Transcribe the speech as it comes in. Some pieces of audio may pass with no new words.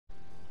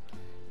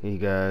Hey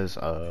guys,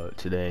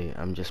 today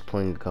I'm just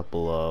playing a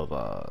couple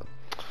of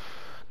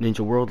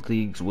Ninja World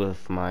Leagues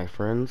with my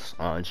friends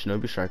on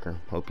Shinobi Striker.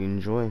 Hope you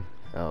enjoy.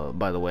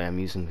 By the way, I'm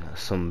using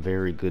some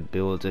very good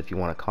builds. If you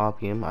want to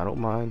copy them, I don't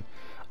mind.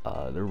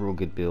 They're real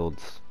good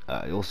builds.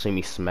 You'll see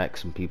me smack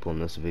some people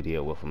in this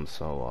video with them,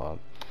 so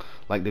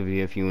like the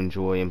video if you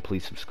enjoy, and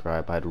please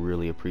subscribe. I'd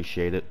really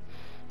appreciate it.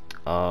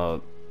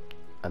 I'd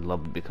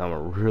love to become a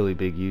really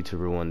big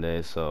YouTuber one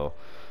day, so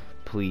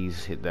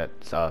please hit that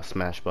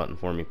smash button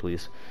for me,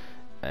 please,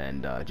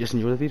 and just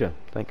enjoy the video.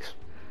 Thanks.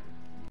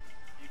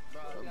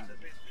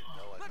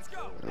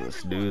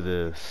 Let's do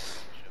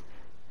this.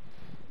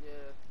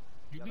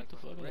 You get the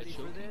fuck ready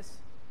for this?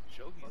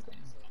 Shogi's fucking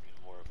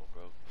horrible,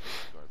 bro.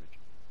 Garbage.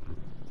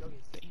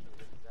 Damn.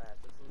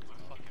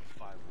 Fucking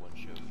 5-1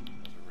 Shogi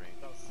over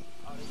range.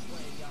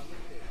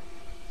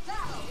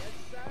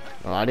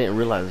 Oh, I didn't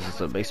realize this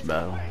is a base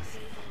battle.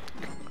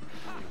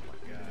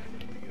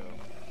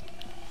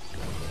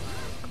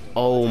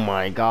 Oh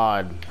my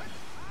god.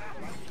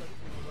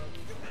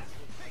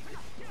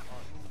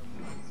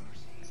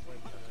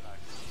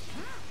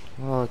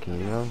 Okay, you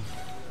know.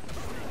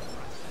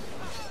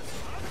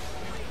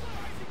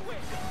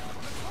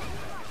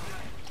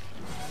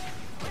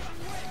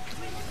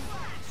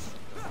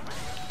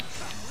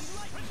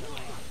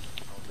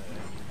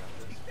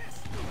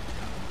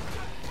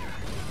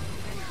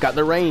 Got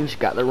the range,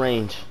 got the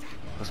range.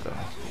 Let's go.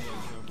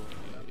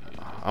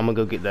 I'm gonna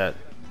go get that.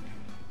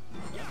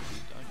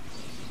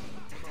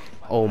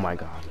 Oh my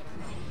god.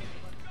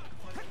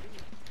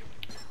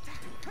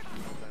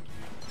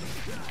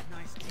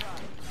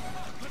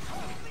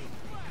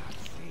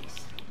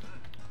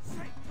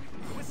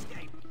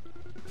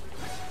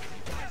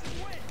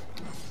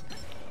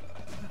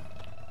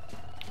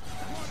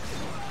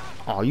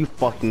 Oh, you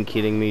fucking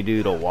kidding me,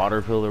 dude? A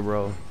water pillar,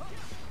 bro?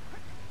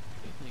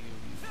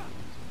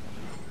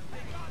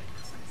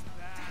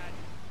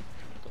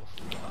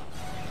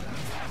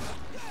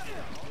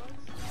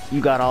 You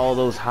got all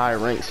those high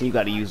ranks and you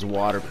gotta use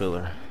water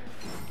pillar.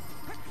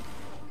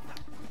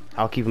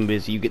 I'll keep him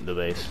busy, you get the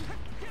base.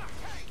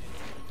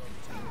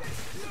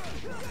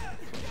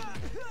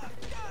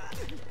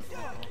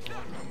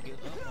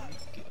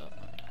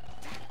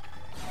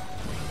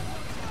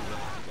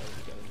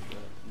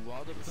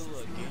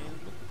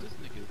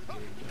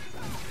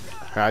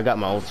 Alright, I got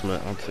my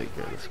ultimate, I'll take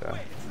care of this guy.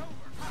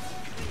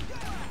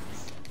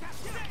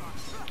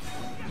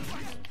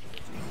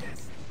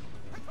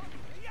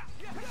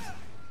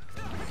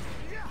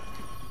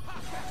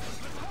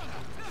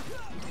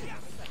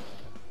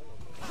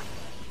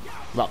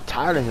 About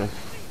tired of him.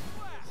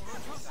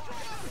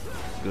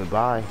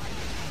 Goodbye.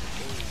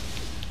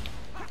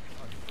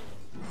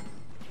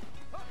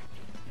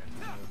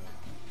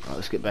 Alright,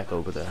 let's get back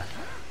over there.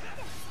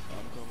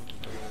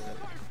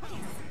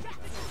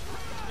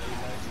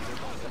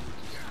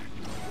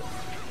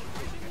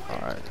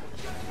 Alright.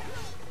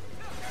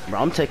 Bro,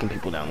 I'm taking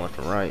people down left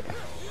and right.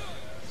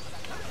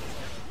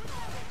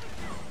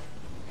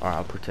 Alright,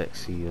 I'll protect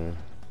C.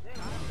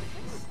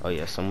 Oh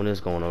yeah, someone is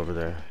going over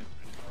there.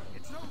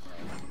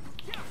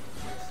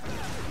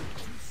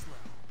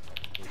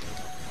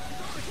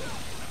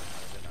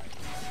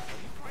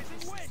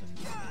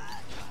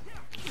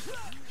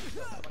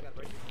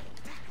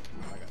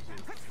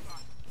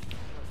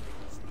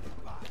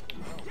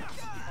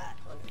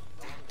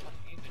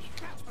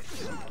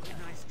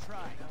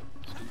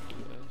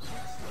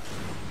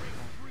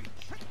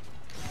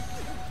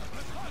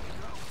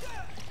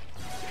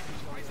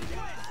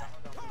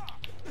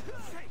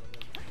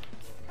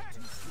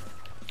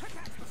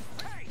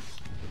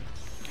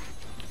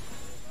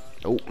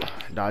 Oh,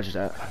 dodge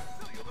that.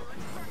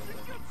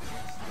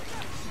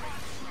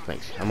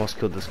 Thanks. I almost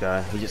killed this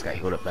guy. He just got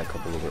healed up back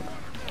up a little bit.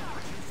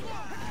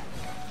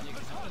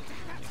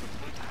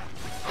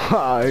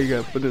 Ha! You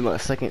got put in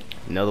like a second.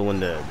 Another one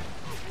dead.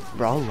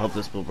 Bro, I love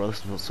this build, bro.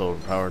 This build's so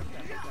overpowered.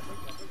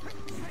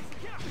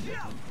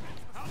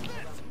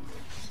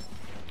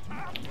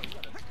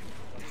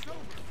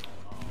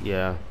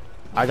 Yeah,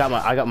 I got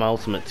my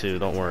ultimate too.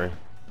 Don't worry.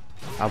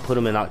 I'll put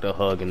him in Octo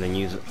Hug and then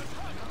use it.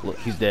 Look,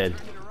 he's dead.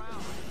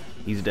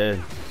 He's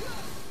dead.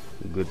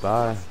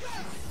 Goodbye.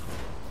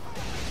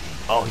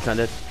 Oh, he's not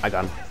dead. I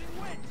got him.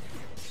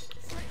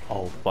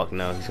 Oh fuck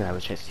no, he's gonna have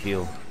a chance to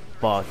heal.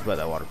 Fuck, about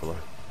that water pillar.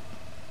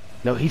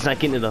 No, he's not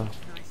getting it though.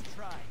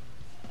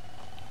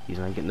 He's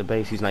not getting the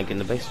base. He's not getting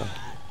the base though.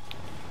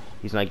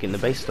 He's not getting the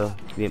base though.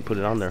 He didn't put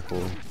it on there for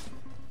him.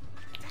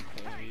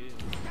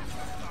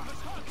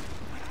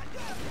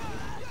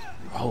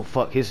 Oh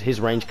fuck, his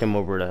range came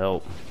over to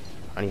help.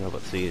 I need help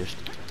at Siege.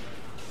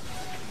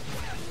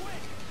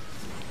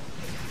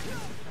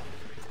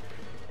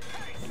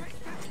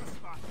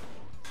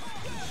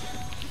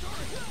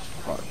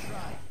 Fuck.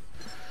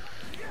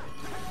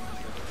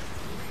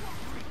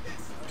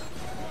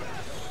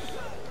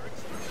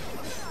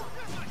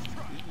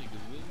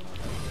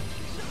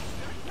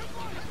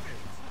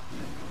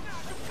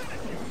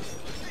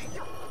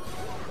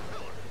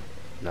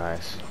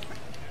 Nice.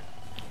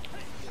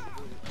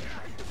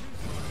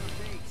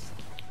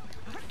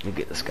 Let me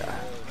get this guy.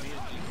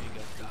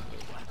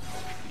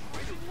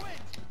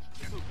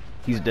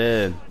 He's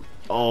dead.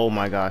 Oh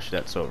my gosh,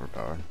 that's so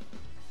overpowered.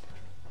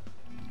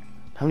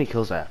 How many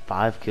kills is that?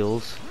 5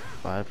 kills?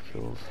 5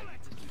 kills.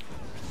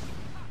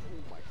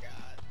 Oh my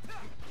god.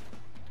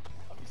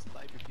 I'll be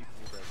sniping people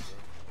with that,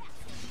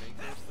 bro.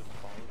 Mangoes to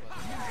follow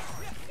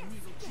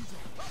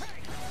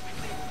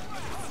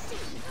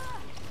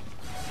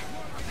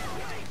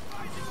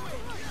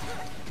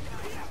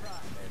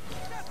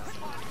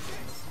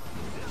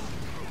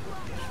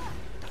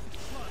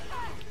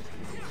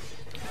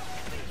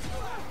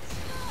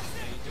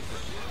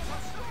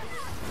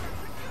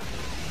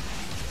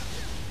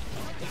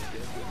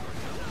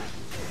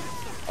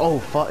Oh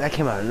fuck, that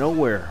came out of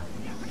nowhere.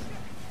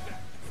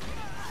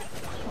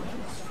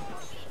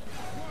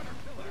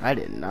 I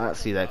did not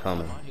see that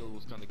coming. my heal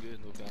was kind of good,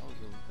 no doubt. I was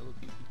healing hella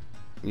people.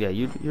 Yeah,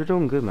 you're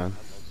doing good, man.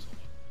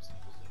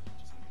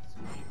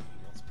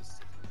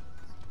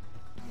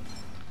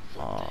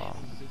 Aw.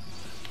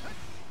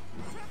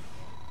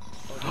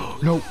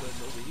 Nope.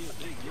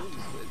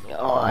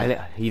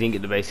 Oh, he didn't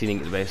get the base. He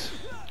didn't get the base.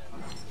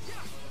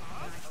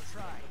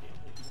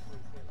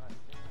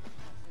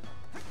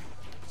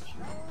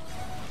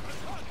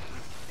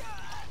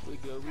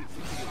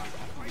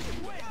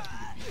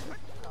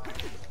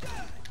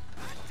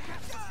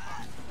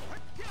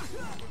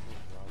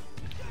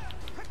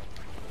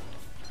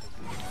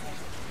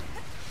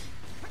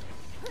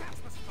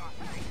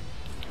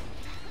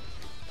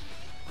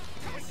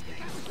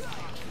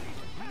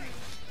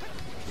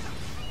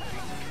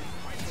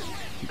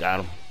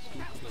 Got him.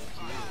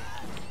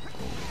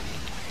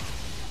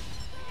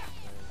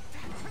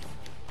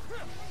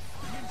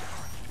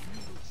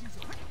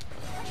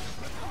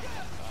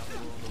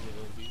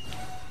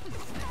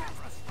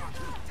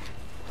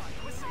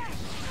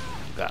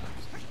 Got him.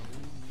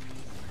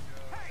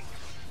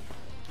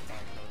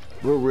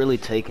 We're really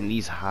taking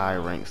these high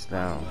ranks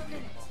down.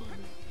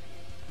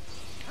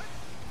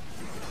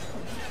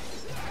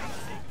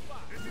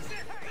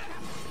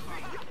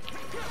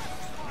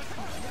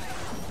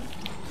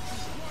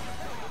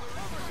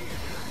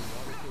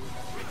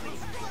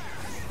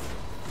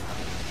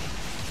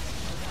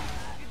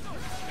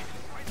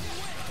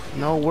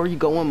 No, where you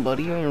going,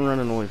 buddy? You ain't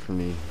running away from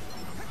me.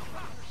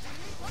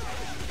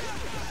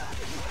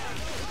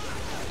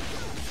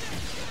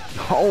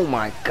 Oh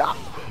my god,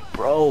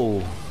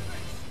 bro.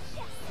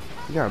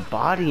 We are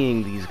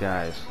bodying these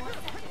guys.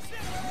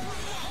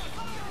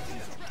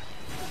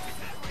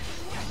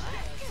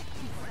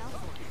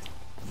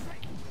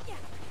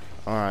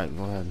 Alright,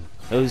 go ahead.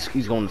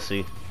 He's going to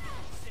see.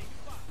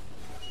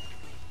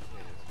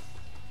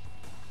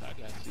 I got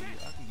you.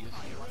 I can get you.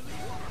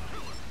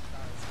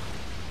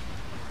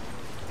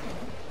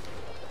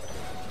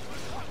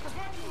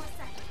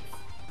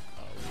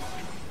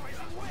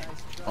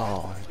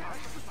 Oh.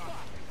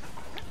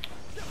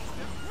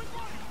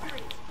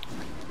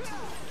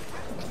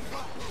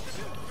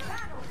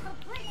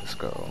 Let's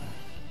go.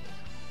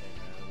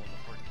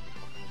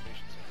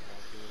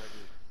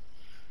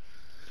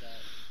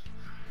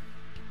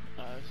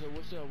 So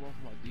what's that one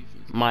for my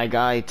defense? My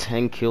guy,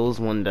 10 kills,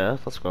 1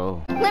 death. Let's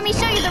go. Let me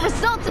show you the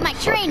results of my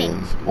training.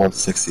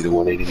 160 to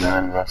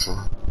 189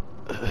 wrestling.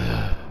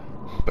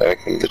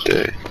 Back in the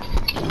day.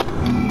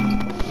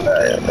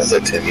 That's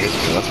like 10 years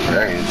ago. That's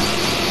brilliant.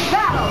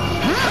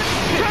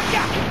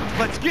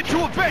 Let's get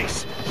to a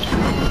base!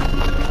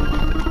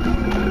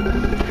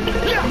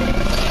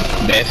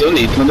 That's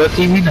only on the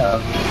TV now.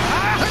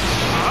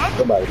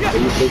 Somebody, play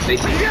your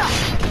PlayStation.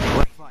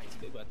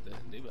 They about to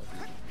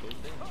go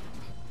down.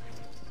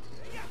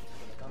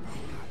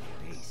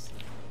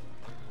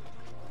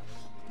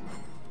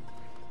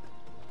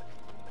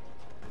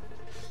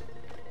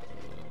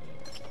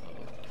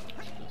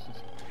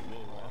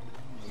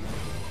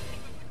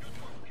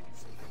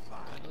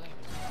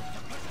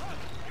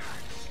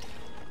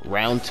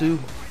 Round 2.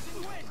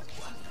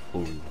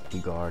 Ooh, he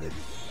guarded.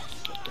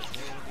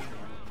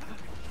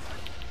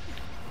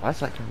 Why is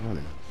that guy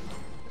running?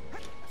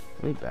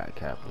 Let me back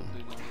cap him.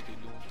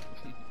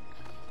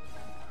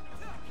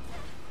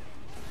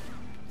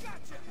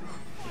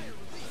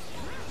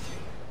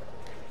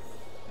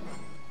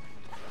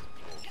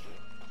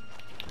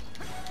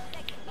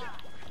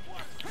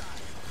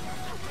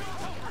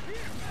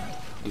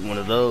 Do one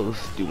of those.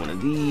 Do one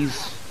of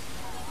these.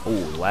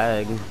 Oh,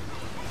 lag.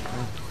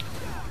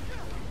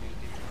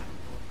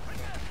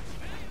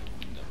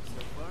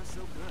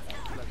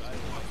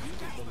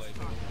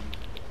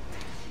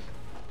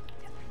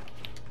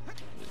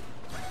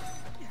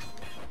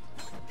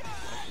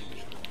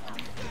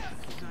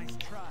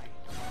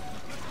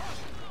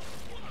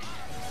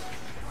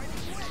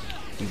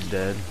 He's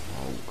dead.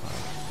 Oh god.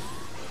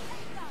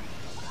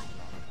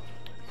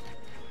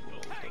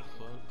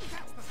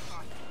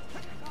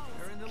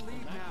 They're in the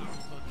lead now.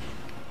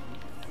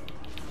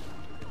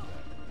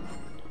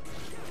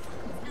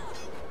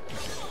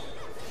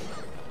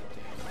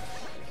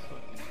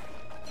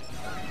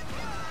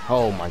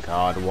 Oh my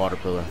god, water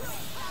pillar.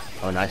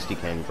 Oh, nice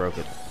DK, he broke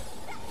it.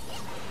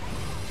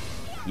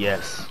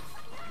 Yes.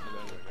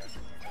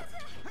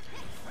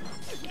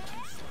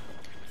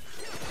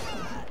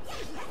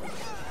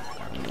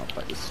 I'm not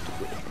by this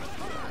stupid.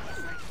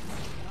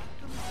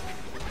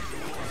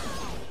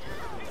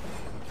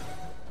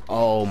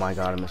 Oh my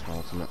god, I missed my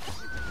ultimate.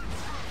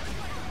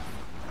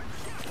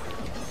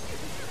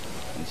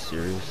 You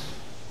serious?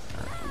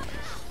 Alright,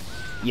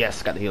 nice.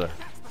 Yes, got the healer.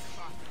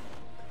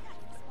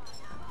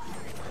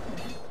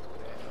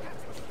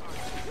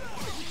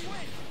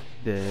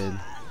 Dead.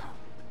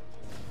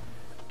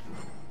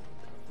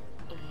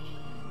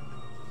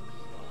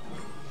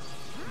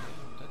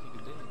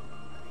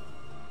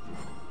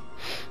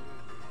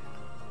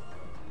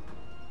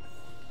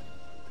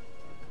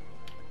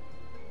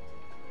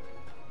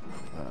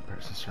 That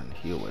person's trying to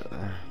heal way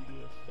there.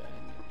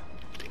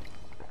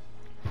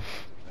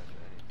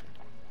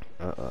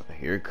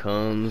 Here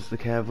comes the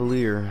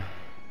Cavalier.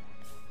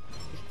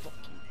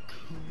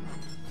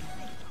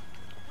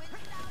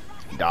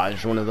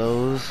 Dodged one of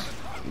those.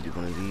 You do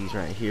one of these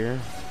right here.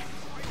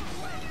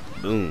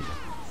 Boom.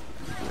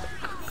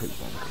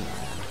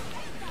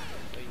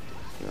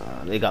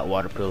 They got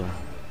water pillar.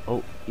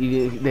 Oh,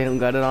 they don't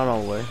got it on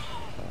all the way.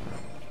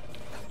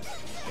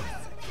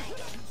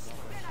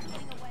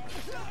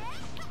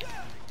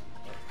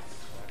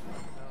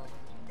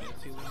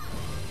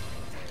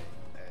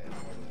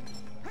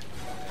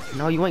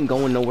 No, you ain't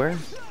going nowhere.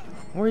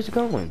 Where is he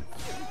going?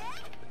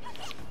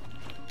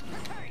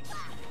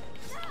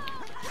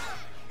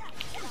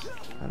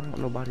 I don't want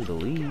nobody to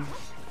leave.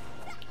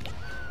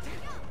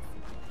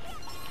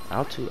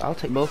 I'll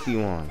take both of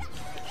you on.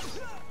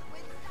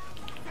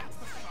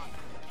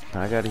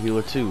 I got a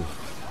healer too.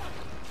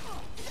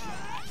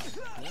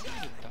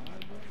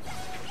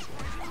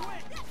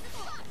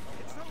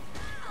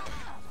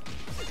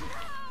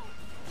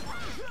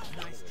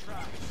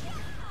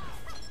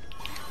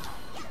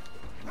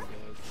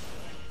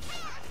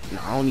 No,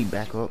 I don't need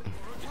backup.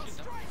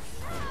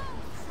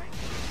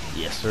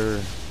 Yes,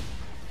 sir.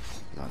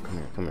 No, come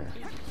here, come here.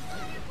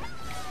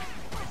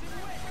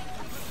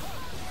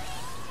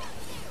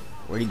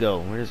 Where'd he go?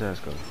 Where does his ass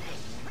go?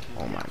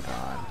 Oh my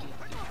god.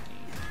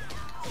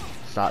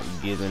 Stop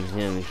giving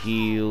him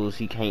heals.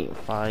 He can't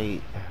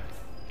fight.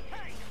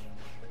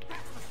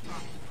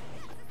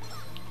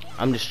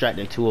 I'm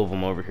distracting two of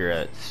them over here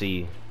at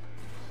C.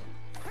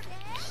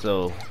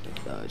 So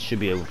it should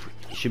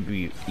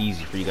be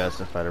easy for you guys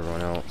to fight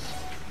everyone else.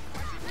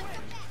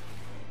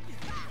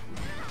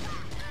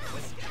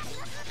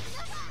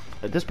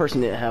 If this person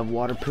didn't have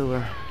water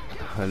pillar,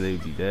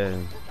 they'd be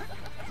dead.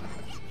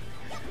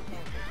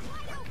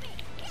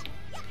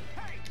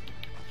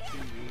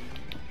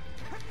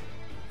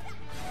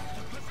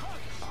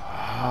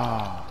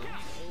 Ah.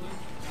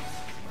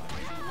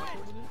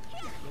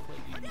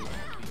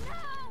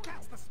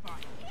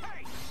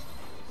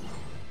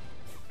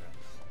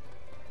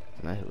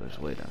 That healer's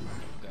way down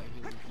there.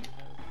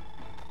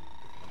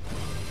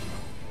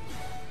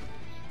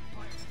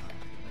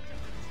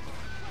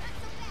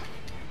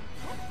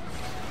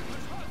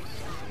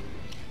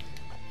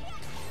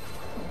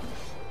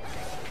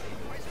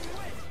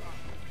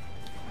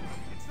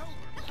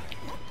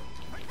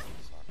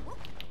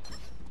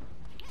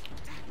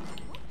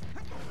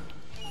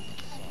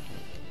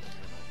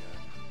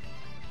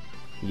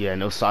 Yeah,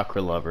 no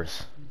soccer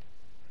lovers.